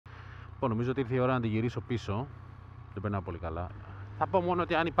Νομίζω ότι ήρθε η ώρα να τη γυρίσω πίσω. Δεν περνάω πολύ καλά. Θα πω μόνο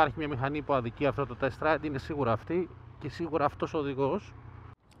ότι αν υπάρχει μια μηχανή που αδικεί αυτό το test ride, είναι σίγουρα αυτή και σίγουρα αυτός ο οδηγός.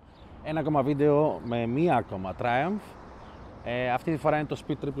 Ένα ακόμα βίντεο με μία ακόμα Triumph. Αυτή τη φορά είναι το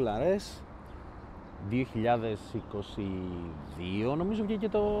Speed Triple RS 2022, νομίζω βγήκε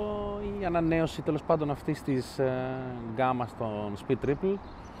η ανανέωση τέλος πάντων αυτής της γκάμας των Speed Triple.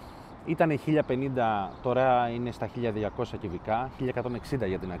 Ήταν 1050, τώρα είναι στα 1200 κυβικά, 1160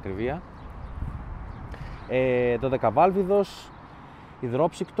 για την ακρίβεια. 12 βάλβιδος,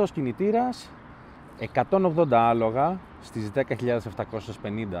 υδρόψυκτος κινητήρας, 180 άλογα στις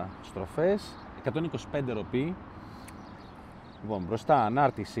 10.750 στροφές, 125 ροπή. Λοιπόν, μπροστά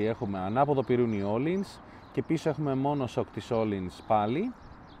ανάρτηση έχουμε ανάποδο πυρούνι Öhlins και πίσω έχουμε μόνο σοκ της Öhlins πάλι.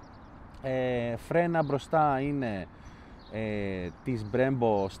 Φρένα μπροστά είναι της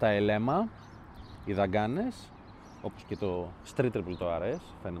Brembo στα ελέμα, οι δαγκάνες, όπως και το Street Triple το RS,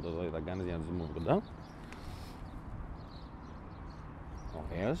 φαίνεται εδώ οι δαγκάνες για να τις δούμε κοντά.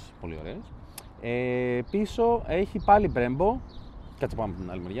 Ωραίες, πολύ ωραίες. Πίσω έχει πάλι Brembo, κάτσε πάμε από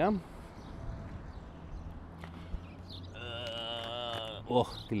την άλλη μεριά.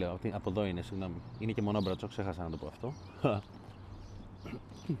 Τι λέω, από εδώ είναι, συγγνώμη. Είναι και μονόμπρατσο, ξέχασα να το πω αυτό.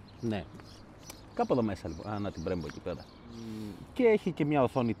 Ναι, κάπου εδώ μέσα λοιπόν, να την Brembo εκεί πέρα. Και έχει και μια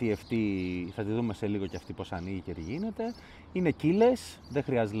οθόνη TFT, θα τη δούμε σε λίγο και αυτή πως ανοίγει και τι γίνεται. Είναι keyless, δεν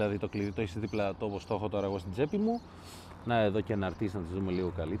χρειάζεται δηλαδή το κλειδί, το έχει δίπλα το όπως το έχω τώρα εγώ στην τσέπη μου. Να εδώ και αναρτήσεις να τις δούμε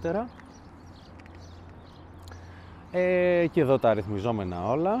λίγο καλύτερα. Και εδώ τα αριθμιζόμενα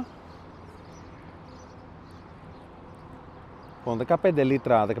όλα. Λοιπόν, 15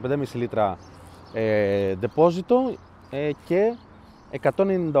 λίτρα, 15,5 λίτρα ντεπόζιτο και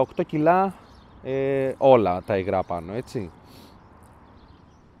 198 κιλά όλα τα υγρά πάνω, έτσι.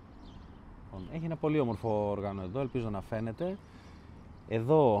 Λοιπόν, έχει ένα πολύ όμορφο όργανο εδώ, ελπίζω να φαίνεται.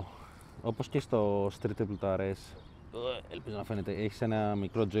 Εδώ, όπως και στο Street Triple το RS, ελπίζω να φαίνεται, έχεις ένα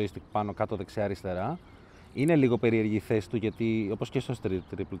μικρό joystick πάνω κάτω δεξιά αριστερά. Είναι λίγο περίεργη η θέση του γιατί, όπως και στο Street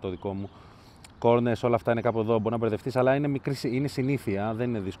Triple το δικό μου, corners, όλα αυτά είναι κάπου εδώ, μπορεί να μπερδευτείς, αλλά είναι συνήθεια, δεν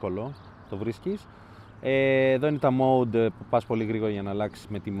είναι δύσκολο, το βρίσκεις. Εδώ είναι τα mode που πας πολύ γρήγορα για να αλλάξεις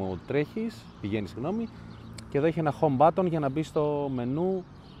με τι mode πηγαίνεις, συγγνώμη. Και εδώ έχει ένα home button για να μπεις στο μενού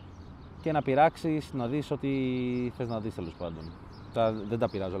και να πειράξεις, να δεις ό,τι θες να δεις τέλος πάντων. Δεν τα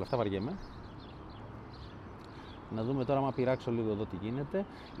πειράζω όλα αυτά, βαριέμαι. Να δούμε τώρα, άμα πειράξω λίγο εδώ τι γίνεται.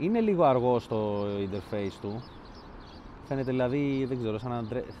 Είναι λίγο αργό στο interface του. Φαίνεται δηλαδή, δεν ξέρω, σαν να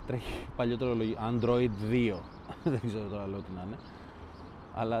τρέχει παλιότερο Android 2. Δεν ξέρω τώρα λέω τι να είναι.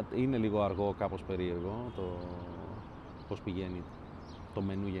 Αλλά είναι λίγο αργό, κάπως περίεργο το πώς πηγαίνει το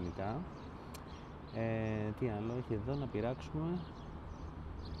μενού γενικά. Τι άλλο έχει εδώ να πειράξουμε.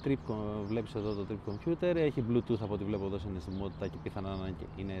 Βλέπεις εδώ το trip computer, έχει bluetooth από ό,τι βλέπω εδώ σε συναισθημότητα και πιθανά να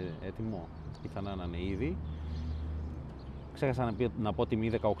είναι έτοιμο, πιθανά να είναι ήδη. Ξέχασα να πω τιμή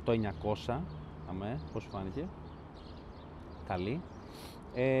 18.900, αμέ, πώς σου φάνηκε. Καλή.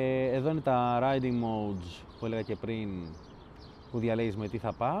 Εδώ είναι τα riding modes που έλεγα και πριν, που διαλέγεις με τι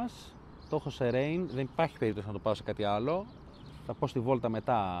θα πας. Το έχω σε rain, δεν υπάρχει περίπτωση να το πάω σε κάτι άλλο. Θα πω στη βόλτα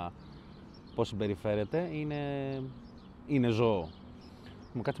μετά πώς συμπεριφέρεται. Είναι ζώο.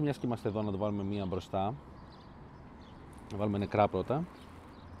 Μου κάτσε μιας και είμαστε εδώ να το βάλουμε μία μπροστά. Να βάλουμε νεκρά πρώτα.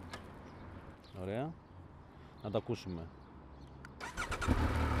 Ωραία. Να το ακούσουμε.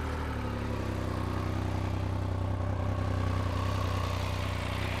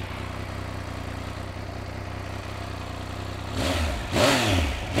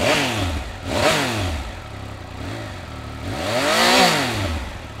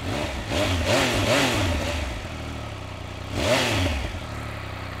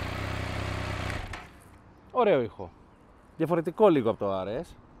 Ωραίο ήχο. Διαφορετικό λίγο από το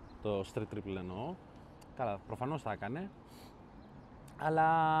RS, το Street Triple εννοώ. Καλά, προφανώς θα έκανε.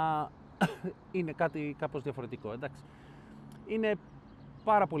 Αλλά είναι κάτι κάπως διαφορετικό, εντάξει. Είναι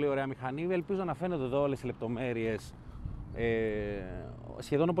πάρα πολύ ωραία μηχανή. Ελπίζω να φαίνονται εδώ όλες οι λεπτομέρειες.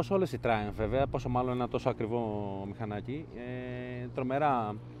 Σχεδόν όπως όλες οι Triumph βέβαια, πόσο μάλλον ένα τόσο ακριβό μηχανάκι.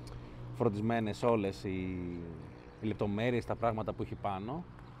 Τρομερά φροντισμένες όλες οι λεπτομέρειες, τα πράγματα που έχει πάνω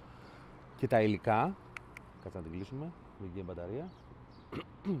και τα υλικά. Κάτσε να την κλείσουμε, λίγη μπαταρία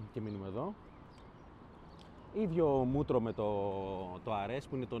και μείνουμε εδώ. Ίδιο μούτρο με το RS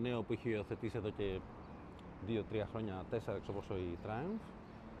που είναι το νέο που έχει υιοθετήσει εδώ και 2-3 χρόνια, 4 εξ η Triumph.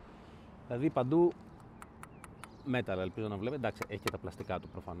 Δηλαδή παντού μέταλλα, ελπίζω να βλέπετε. Εντάξει, έχει και τα πλαστικά του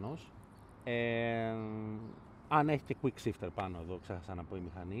προφανώς. Αν έχει και quick shifter πάνω εδώ, ξέχασα να πω η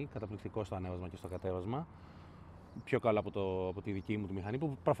μηχανή. Καταπληκτικό στο ανέβασμα και στο κατέβασμα. Πιο καλό από τη δική μου τη μηχανή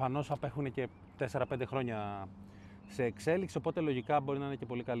που προφανώς απέχουν και 4-5 χρόνια σε εξέλιξη, οπότε λογικά μπορεί να είναι και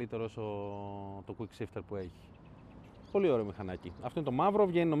πολύ καλύτερος το quick shifter που έχει. Πολύ ωραίο μηχανάκι. Αυτό είναι το μαύρο,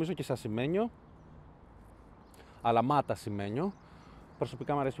 βγαίνει νομίζω και σαν ασημένιο, αλλά μάτα ασημένιο.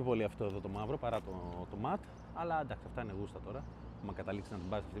 Προσωπικά μου αρέσει πιο πολύ αυτό εδώ το μαύρο παρά το ματ, αλλά εντάξει, αυτά είναι γούστα τώρα. Μα καταλήξει να την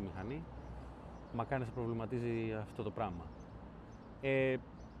πάρει αυτή τη μηχανή, μακάρι να σε προβληματίζει αυτό το πράγμα.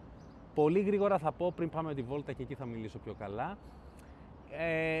 Πολύ γρήγορα θα πω πριν πάμε τη βόλτα και εκεί θα μιλήσω πιο καλά.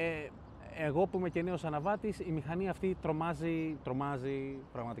 Εγώ που είμαι και νέος αναβάτης, η μηχανή αυτή τρομάζει,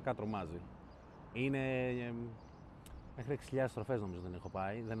 πραγματικά τρομάζει. Είναι μέχρι 6.000 στροφές νομίζω δεν έχω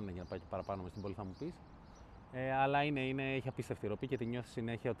πάει, δεν είναι για να πάει και παραπάνω μες στην πόλη θα μου πεις. Αλλά έχει απίστευτη ροπή και τη νιώθει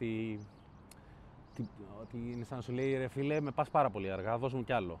συνέχεια ότι είναι σαν να σου λέει ρε φίλε με πας πάρα πολύ αργά, δώσ' μου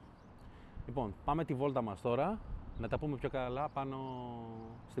κι άλλο. Λοιπόν, πάμε τη βόλτα μας τώρα, να τα πούμε πιο καλά πάνω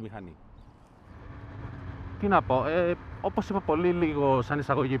στη μηχανή. Τι να πω, όπως είπα πολύ λίγο σαν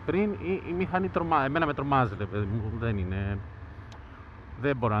εισαγωγή πριν, η μηχανή εμένα με τρομάζει,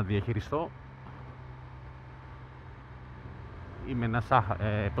 δεν μπορώ να διαχειριστώ. Είμαι ένας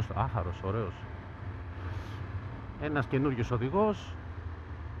άχαρος, ωραίος. Ένας καινούριος οδηγός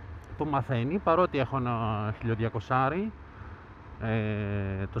που μαθαίνει, παρότι έχω ένα 1200,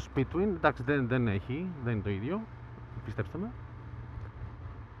 το Speed Twin, εντάξει δεν είναι το ίδιο, πιστέψτε με.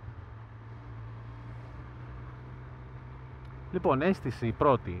 Λοιπόν, αίσθηση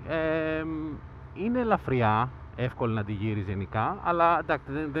πρώτη, είναι ελαφριά, εύκολη να τη γύρεις γενικά, αλλά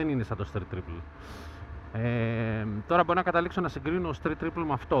εντάξει δεν είναι σαν το Street Triple. Τώρα μπορεί να καταλήξω να συγκρίνω Street Triple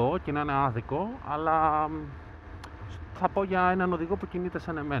με αυτό και να είναι άδικο, αλλά θα πω για έναν οδηγό που κινείται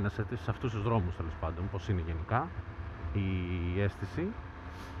σαν εμένα, σε αυτούς τους δρόμους τέλος πάντων, πώς είναι γενικά η αίσθηση.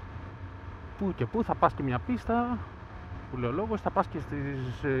 Πού και πού θα πας και μια πίστα, που λέει ο λόγος, θα πας και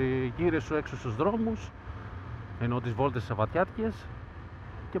στις γύρες σου έξω στους δρόμους, ενώ τις βόλτες σαββατιάτικες,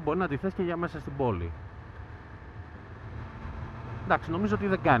 και μπορεί να τη θες και για μέσα στην πόλη. Εντάξει, νομίζω ότι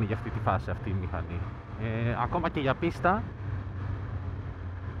δεν κάνει για αυτή τη φάση αυτή η μηχανή. Ακόμα και για πίστα,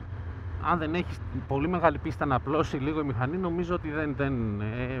 αν δεν έχεις πολύ μεγάλη πίστα να απλώσει λίγο η μηχανή, νομίζω ότι δεν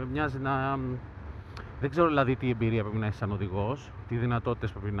μοιάζει να... Δεν ξέρω δηλαδή τι εμπειρία πρέπει να έχει σαν οδηγός, τι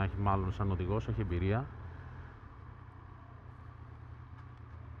δυνατότητες πρέπει να έχει μάλλον σαν οδηγός, όχι εμπειρία.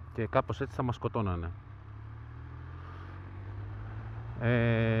 Και κάπως έτσι θα μας σκοτώνανε.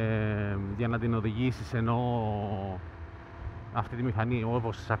 Για να την οδηγήσεις ενώ αυτή τη μηχανή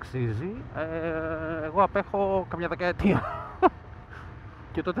όπως της αξίζει, εγώ απέχω καμιά δεκαετία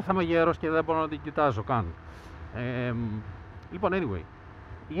και τότε θα είμαι γέρος και δεν μπορώ να την κοιτάζω καν. Λοιπόν, anyway,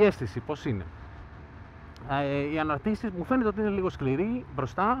 η αίσθηση πώς είναι. Οι αναρτήσεις μου φαίνεται ότι είναι λίγο σκληρή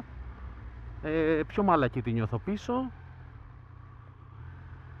μπροστά, πιο μαλακή τη νιώθω πίσω,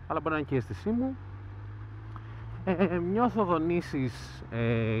 αλλά μπορεί να είναι και η αίσθησή μου. Νιώθω δονήσεις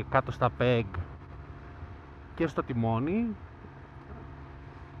κάτω στα peg και στο τιμόνι.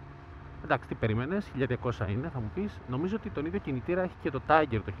 Εντάξει, τι περίμενες, 1200 είναι, θα μου πεις. Νομίζω ότι τον ίδιο κινητήρα έχει και το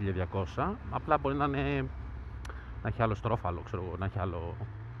Tiger το 1200, απλά μπορεί να έχει άλλο στρόφαλο, ξέρω εγώ, να έχει άλλο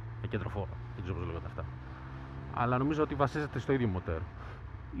κεντροφόρο, δεν ξέρω πώς λέγονται αυτά. Αλλά νομίζω ότι βασίζεται στο ίδιο μοτέρ.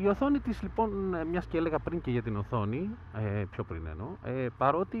 Η οθόνη της λοιπόν, μιας και έλεγα πριν και για την οθόνη, πιο πριν εννοώ,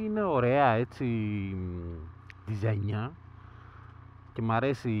 παρότι είναι ωραία έτσι διζάινια και μ'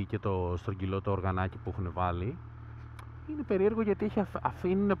 αρέσει και το στρογγυλό το οργανάκι που έχουν βάλει, είναι περίεργο γιατί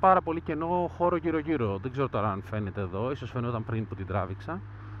αφήνουν πάρα πολύ κενό χώρο γύρω-γύρω. Δεν ξέρω τώρα αν φαίνεται εδώ, ίσως φαινόταν πριν που την τράβηξα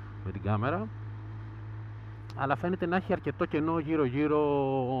με την κάμερα, αλλά φαίνεται να έχει αρκετό κενό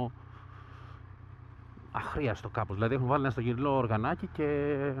γύρω-γύρω, αχρίαστο κάπως. Δηλαδή έχουν βάλει ένα στρογγυλό οργανάκι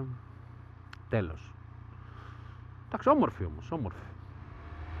και τέλος. Εντάξει, όμορφη όμως, όμορφη.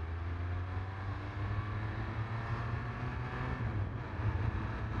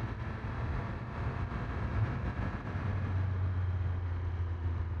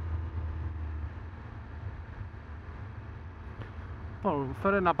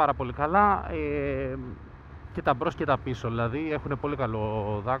 Φέρνει πάρα πολύ καλά, και τα μπρος και τα πίσω, δηλαδή έχουν πολύ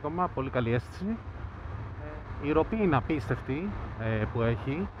καλό δάκωμα, πολύ καλή αίσθηση. Η ροπή είναι απίστευτη που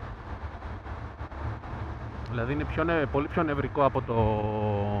έχει, δηλαδή είναι πολύ πιο νευρικό από το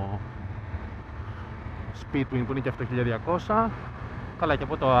Speed Twin που είναι και αυτό 1200, καλά και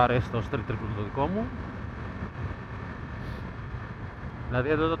από το RS το Street Triple το δικό μου. Δηλαδή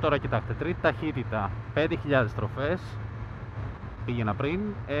εδώ τώρα κοιτάξτε, τρίτη ταχύτητα, 5.000 στροφές, πήγαινα πριν,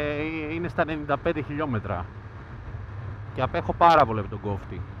 είναι στα 95 χιλιόμετρα και απέχω πάρα πολύ από τον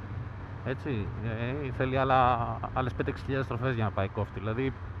κόφτη. Έτσι, θέλει άλλες 5-6 χιλιάδες στροφές για να πάει κόφτη,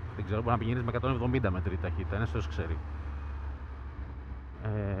 δηλαδή δεν ξέρω, μπορεί να πηγαίνεις με 170 με τρίτη ταχύτητα, ένας θεός ξέρει.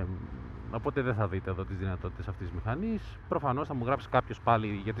 Οπότε δεν θα δείτε εδώ τις δυνατότητες αυτής της μηχανής. Προφανώς θα μου γράψει κάποιος πάλι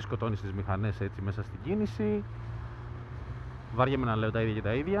γιατί σκοτώνεις τις μηχανές έτσι μέσα στην κίνηση. Βαριέμαι να λέω τα ίδια και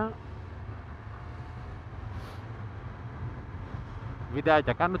τα ίδια.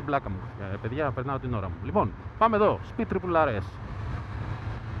 Βιντεάκια, κάνω την πλάκα μου. Παιδιά, περνάω την ώρα μου. Λοιπόν, πάμε εδώ. Speed Triple RS.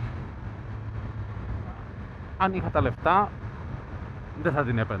 Αν είχα τα λεφτά, δεν θα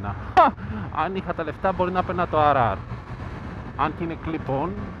την έπαιρνα. Αν είχα τα λεφτά, μπορεί να έπαιρνα το RR. Αν και είναι clip-on,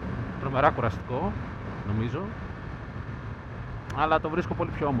 τρομερά κουραστικό, νομίζω. Αλλά το βρίσκω πολύ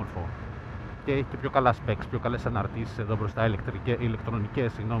πιο όμορφο. Και έχει και πιο καλά specs, πιο καλές αναρτήσεις εδώ μπροστά,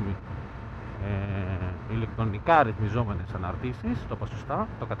 ηλεκτρονικές, ηλεκτρονικά ρυθμιζόμενες αναρτήσεις. Το είπα σωστά,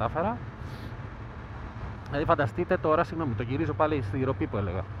 το κατάφερα. Δηλαδή φανταστείτε τώρα, συγγνώμη, το γυρίζω πάλι στη ροπή που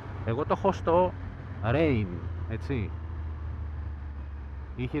έλεγα. Εγώ το έχω στο Rain, έτσι.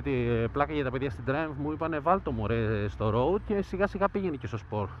 Είχε τη πλάκα για τα παιδιά στην Triumph, μου είπανε βάλτο μου ρε στο Road και σιγά σιγά πήγαινε και στο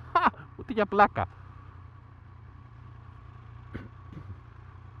Sport. Ούτε για πλάκα.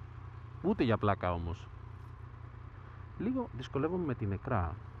 Ούτε για πλάκα όμως. Λίγο δυσκολεύομαι με την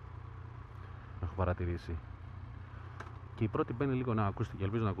νεκρά. Έχω παρατηρήσει. Και η πρώτη μπαίνει λίγο να ακούστε και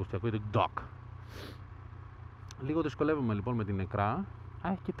ελπίζω να ακούστε. Ακούγεται dock. Λίγο δυσκολεύομαι λοιπόν με την νεκρά.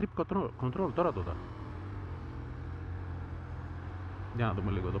 Έχει και trip control τώρα τότε. Για να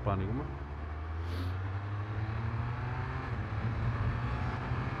δούμε λίγο εδώ το άνοιγμα.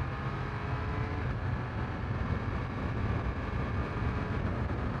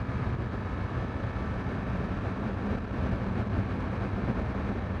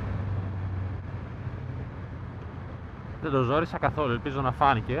 Δεν το ζόρισα καθόλου, ελπίζω να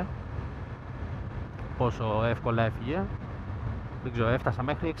φάνηκε πόσο εύκολα έφυγε. Δεν ξέρω, έφτασα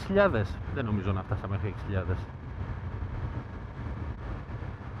μέχρι 6.000. Δεν νομίζω να φτάσα μέχρι 6.000.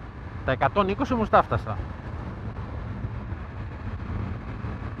 Τα 120 όμως τα έφτασα.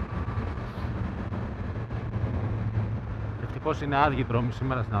 Ευτυχώς είναι άδειοι δρόμοι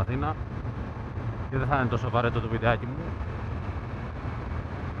σήμερα στην Αθήνα και δεν θα είναι τόσο βαρέτο το βιντεάκι μου.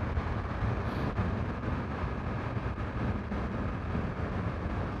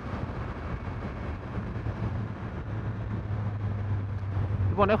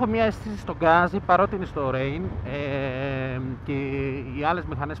 Λοιπόν, έχω μια αίσθηση στο γκάζι παρότι είναι στο Rain και οι άλλες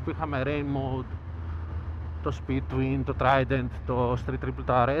μηχανές που είχαμε Rain Mode, το Speed Twin, το Trident, το Street Triple,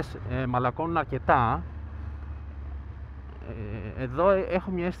 το RS μαλακώνουν αρκετά. Εδώ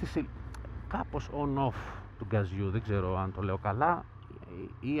έχω μια αίσθηση κάπως on-off του γκαζιού, δεν ξέρω αν το λέω καλά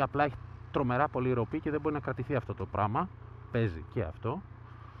ή απλά έχει τρομερά πολύ ροπή και δεν μπορεί να κρατηθεί αυτό το πράγμα. Παίζει και αυτό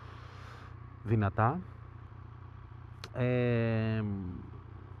δυνατά.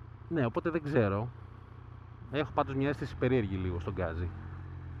 Ναι, οπότε δεν ξέρω. Έχω πάντως μια αίσθηση περίεργη λίγο στον γκάζι.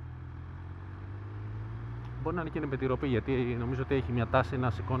 Μπορεί να είναι και με τη ροπή, γιατί νομίζω ότι έχει μια τάση να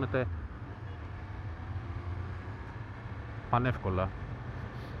σηκώνεται πανεύκολα.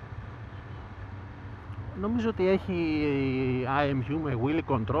 Νομίζω ότι έχει IMU με wheel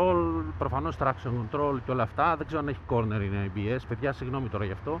control, προφανώς traction control και όλα αυτά. Δεν ξέρω αν έχει corner ή ABS. Παιδιά, συγγνώμη τώρα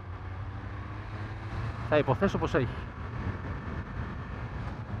γι' αυτό. Θα υποθέσω πως έχει.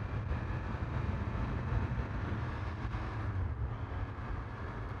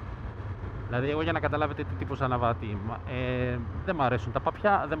 Δηλαδή, εγώ για να καταλάβετε τι τύπος αναβάτη, δεν μ' αρέσουν τα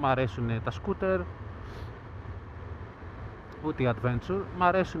παπιά, δεν μ' αρέσουν τα σκούτερ, ούτε οι adventure. Μ'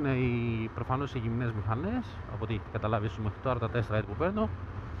 αρέσουν προφανώς οι γυμνές μηχανές, από ό,τι έχετε καταλάβει μέχρι τώρα τα 4 που παίρνω.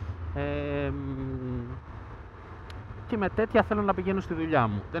 Και με τέτοια θέλω να πηγαίνω στη δουλειά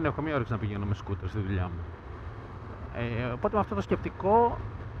μου. Δεν έχω μία όρεξη να πηγαίνω με σκούτερ στη δουλειά μου. Οπότε με αυτό το σκεπτικό,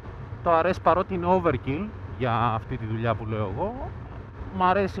 το αρέσει παρότι είναι overkill για αυτή τη δουλειά που λέω εγώ. Μ'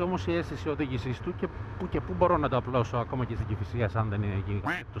 αρέσει όμως η αίσθηση οδήγησης του και που μπορώ να το απλώσω ακόμα και στην Κηφισίας αν δεν είναι εκεί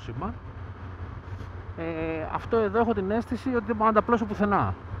το σήμα. Αυτό εδώ έχω την αίσθηση ότι δεν μπορώ να το απλώσω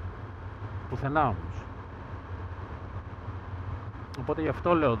πουθενά. Πουθενά όμως. Οπότε γι'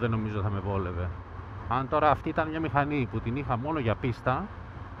 αυτό λέω δεν νομίζω θα με βόλευε. Αν τώρα αυτή ήταν μια μηχανή που την είχα μόνο για πίστα,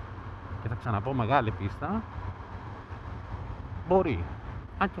 και θα ξαναπώ μεγάλη πίστα, μπορεί.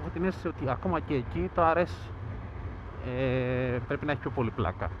 Αν και έχω την αίσθηση ότι ακόμα και εκεί το αρέσει. Πρέπει να έχει πιο πολύ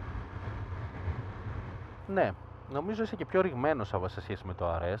πλάκα. Ναι, νομίζω είσαι και πιο ρηγμένος σε σχέση με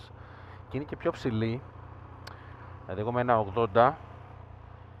το RS και είναι και πιο ψηλή. Δηλαδή εγώ με ένα 80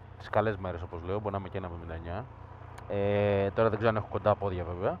 τις καλές μέρες όπως λέω, μπορεί να είμαι και ένα 79. Τώρα δεν ξέρω αν έχω κοντά πόδια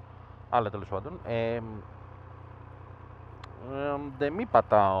βέβαια, αλλά τέλος πάντων δεν μη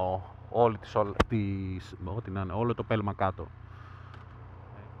πατάω όλο το πέλμα κάτω.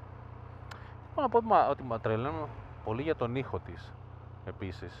 Μπορώ να πω ότι με τρελαίνω πολύ για τον ήχο της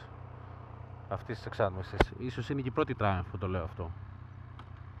επίσης, αυτής της εξάτμισης. Ίσως είναι και η πρώτη Triumph που το λέω αυτό.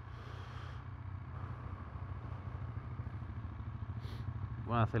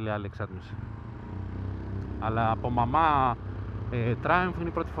 Μπορεί να θέλει άλλη εξάτμιση. Αλλά από μαμά Triumph είναι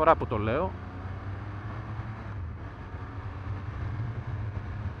η πρώτη φορά που το λέω.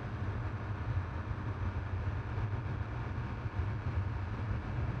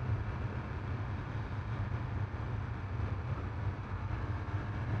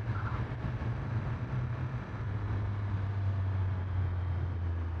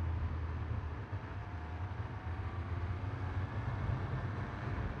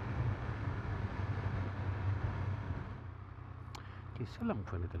 Και η σέλα μου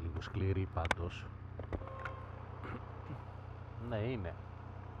φαίνεται λίγο σκληρή πάντως. Ναι, είναι.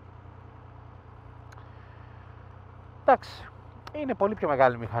 Εντάξει, είναι πολύ πιο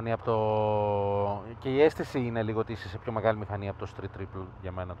μεγάλη μηχανή από το... και η αίσθηση είναι λίγο ότι είσαι σε πιο μεγάλη μηχανή από το Street Triple,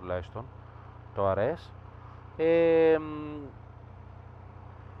 για μένα τουλάχιστον, το RS.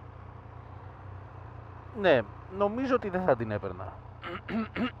 Ναι, νομίζω ότι δεν θα την έπαιρνα.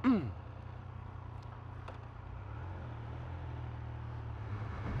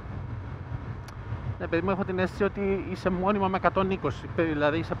 Ναι, παιδί μου, έχω την αίσθηση ότι είσαι μόνιμα με 120,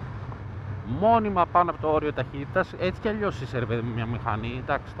 δηλαδή είσαι μόνιμα πάνω από το όριο ταχύτητας, έτσι κι αλλιώς είσαι, ρε παιδί μου, μια μηχανή.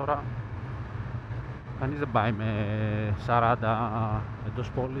 Εντάξει, τώρα κανείς δεν πάει με 40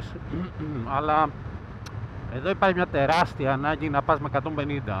 εντός πόλης, αλλά εδώ υπάρχει μια τεράστια ανάγκη να πας με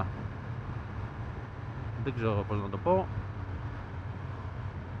 150. Δεν ξέρω πώς να το πω.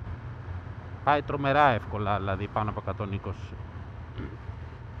 Πάει τρομερά εύκολα, δηλαδή πάνω από 120.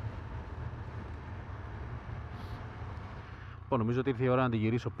 Νομίζω ότι ήρθε η ώρα να τη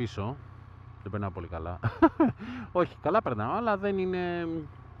γυρίσω πίσω. Δεν περνάω πολύ καλά. Όχι, καλά περνάω, αλλά δεν είναι...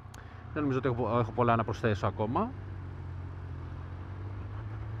 Δεν νομίζω ότι έχω πολλά να προσθέσω ακόμα.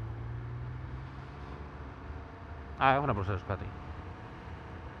 Έχω να προσθέσω κάτι.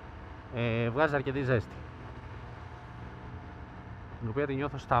 Βγάζει αρκετή ζέστη, την οποία τη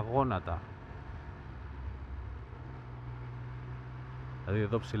νιώθω στα γόνατα. Δηλαδή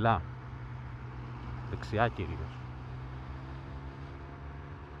εδώ ψηλά, δεξιά κυρίως.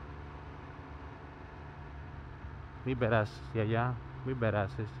 Μην περάσεις, γιαγιά, μην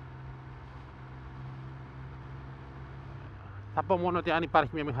περάσεις. Θα πω μόνο ότι αν υπάρχει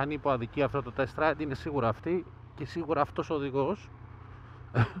μια μηχανή που αδικεί αυτό το test ride, είναι σίγουρα αυτή και σίγουρα αυτός ο οδηγός.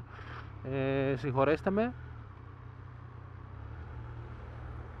 Συγχωρέστε με.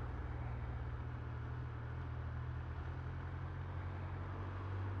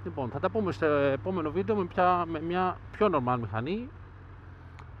 Λοιπόν, θα τα πούμε στο επόμενο βίντεο με μια πιο normal μηχανή.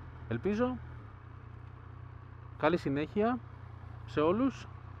 Ελπίζω. Καλή συνέχεια σε όλους.